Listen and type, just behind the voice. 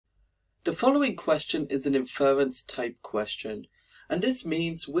The following question is an inference type question, and this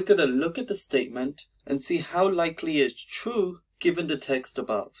means we're going to look at the statement and see how likely it's true given the text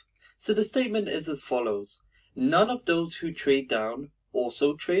above. So the statement is as follows: none of those who trade down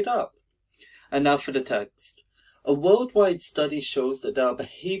also trade up. And now for the text. A worldwide study shows that there are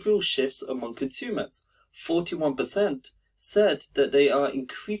behavioral shifts among consumers. 41% said that they are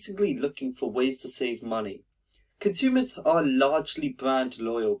increasingly looking for ways to save money. Consumers are largely brand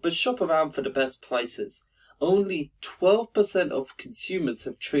loyal, but shop around for the best prices. Only 12% of consumers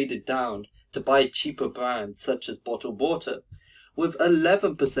have traded down to buy cheaper brands such as bottled water, with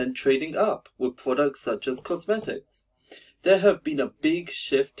 11% trading up with products such as cosmetics. There have been a big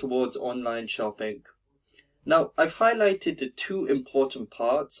shift towards online shopping. Now, I've highlighted the two important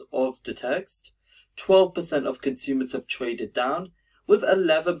parts of the text. 12% of consumers have traded down, with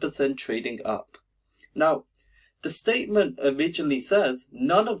 11% trading up. Now, the statement originally says,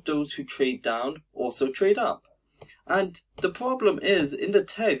 none of those who trade down also trade up. And the problem is, in the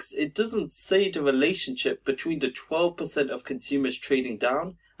text, it doesn't say the relationship between the 12% of consumers trading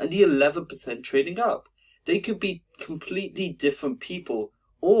down and the 11% trading up. They could be completely different people,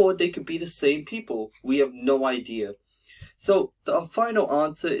 or they could be the same people. We have no idea. So, our final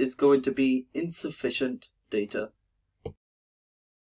answer is going to be insufficient data.